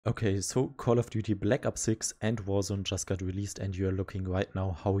Okay, so Call of Duty Black Ops 6 and Warzone just got released, and you're looking right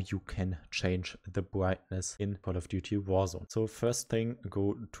now how you can change the brightness in Call of Duty Warzone. So first thing,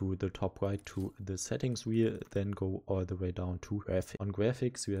 go to the top right to the settings wheel, then go all the way down to graphics. On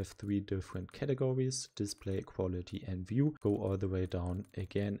graphics, you have three different categories: display, quality, and view. Go all the way down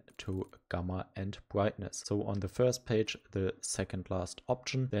again to gamma and brightness. So on the first page, the second last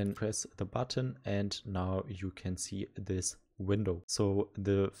option, then press the button and now you can see this window. So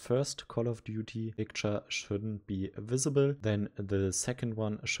the first Call of Duty picture shouldn't be visible, then the second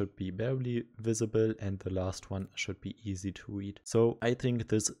one should be barely visible, and the last one should be easy to read. So I think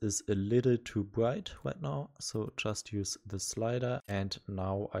this is a little too bright right now, so just use the slider, and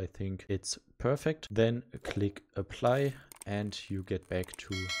now I think it's perfect. Then click apply and you get back to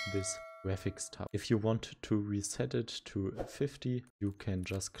this graphics tab. If you want to reset it to 50, you can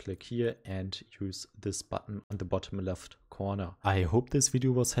just click here and use this button on the bottom left corner. I hope this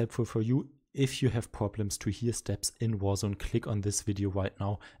video was helpful for you. If you have problems to hear steps in Warzone, click on this video right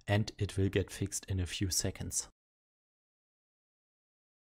now and it will get fixed in a few seconds.